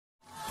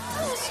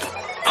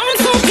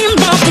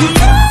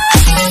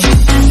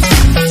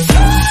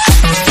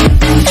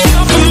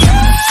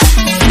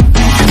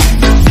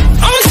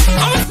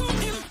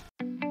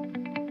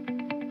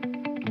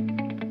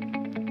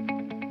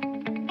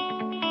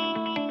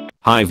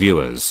Hi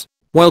viewers,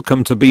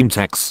 welcome to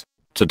BeamTechs.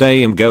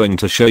 Today I'm going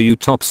to show you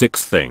top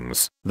 6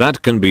 things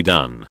that can be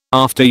done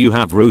after you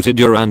have rooted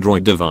your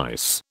Android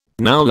device.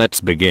 Now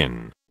let's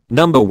begin.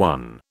 Number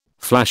 1.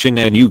 Flashing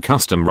a new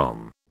custom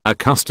ROM. A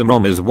custom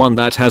ROM is one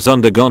that has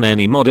undergone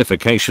any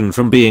modification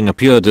from being a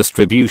pure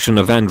distribution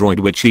of Android,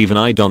 which even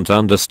I don't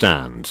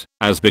understand,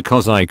 as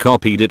because I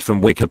copied it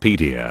from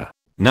Wikipedia.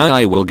 Now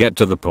I will get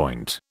to the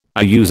point.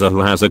 A user who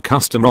has a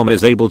custom ROM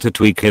is able to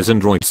tweak his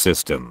Android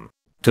system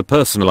to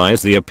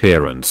personalize the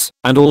appearance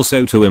and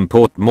also to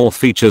import more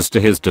features to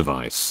his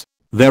device.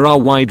 There are a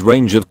wide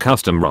range of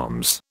custom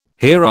ROMs.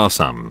 Here are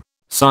some: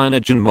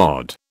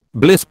 CyanogenMod,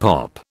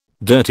 BlissPop,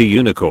 Dirty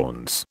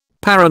Unicorns,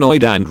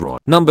 Paranoid Android.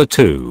 Number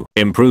 2.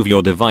 Improve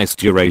your device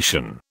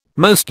duration.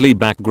 Mostly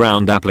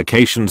background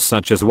applications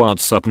such as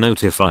WhatsApp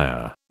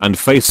Notifier and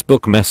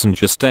Facebook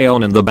Messenger stay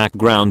on in the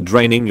background,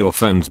 draining your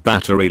phone's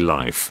battery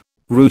life.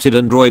 Rooted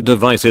Android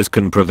devices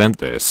can prevent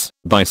this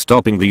by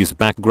stopping these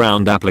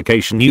background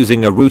applications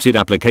using a rooted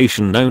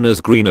application known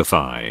as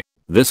Greenify.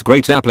 This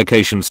great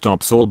application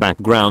stops all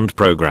background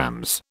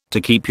programs to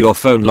keep your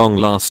phone long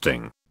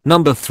lasting.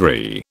 Number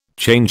 3.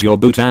 Change your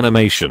boot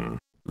animation.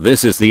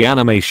 This is the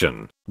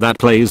animation that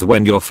plays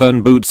when your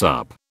phone boots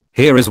up.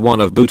 Here is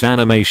one of boot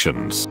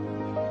animations.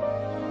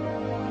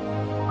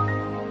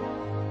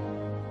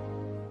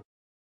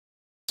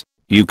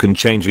 You can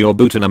change your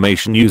boot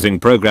animation using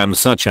programs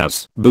such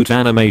as Boot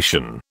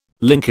Animation.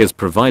 Link is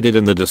provided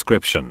in the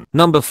description.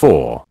 Number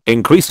 4.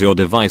 Increase your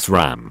device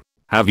RAM.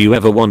 Have you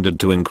ever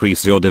wanted to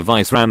increase your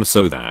device RAM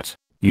so that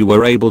you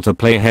were able to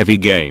play heavy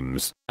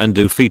games and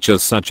do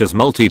features such as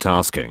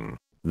multitasking?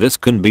 This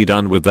can be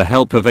done with the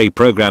help of a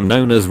program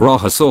known as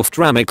RohaSoft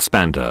RAM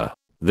Expander.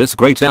 This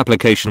great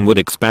application would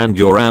expand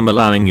your RAM,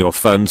 allowing your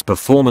phone's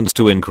performance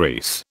to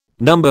increase.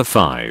 Number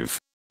 5.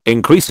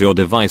 Increase your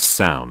device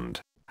sound.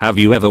 Have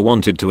you ever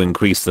wanted to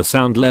increase the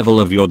sound level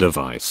of your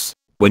device?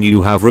 When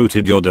you have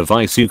rooted your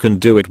device, you can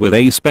do it with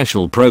a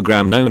special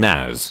program known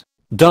as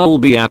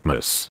Dolby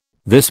Atmos.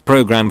 This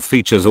program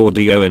features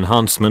audio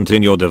enhancement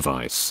in your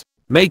device,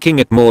 making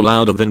it more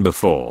louder than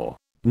before.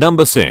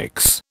 Number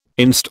 6.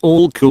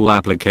 Install cool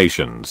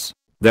applications.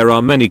 There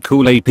are many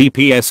cool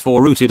apps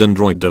for rooted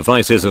Android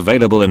devices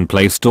available in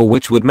Play Store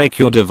which would make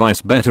your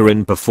device better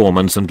in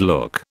performance and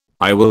look.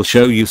 I will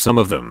show you some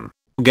of them.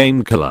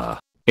 Game Killer,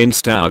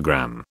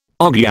 Instagram,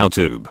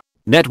 YouTube,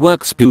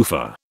 Network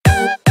Spoofer.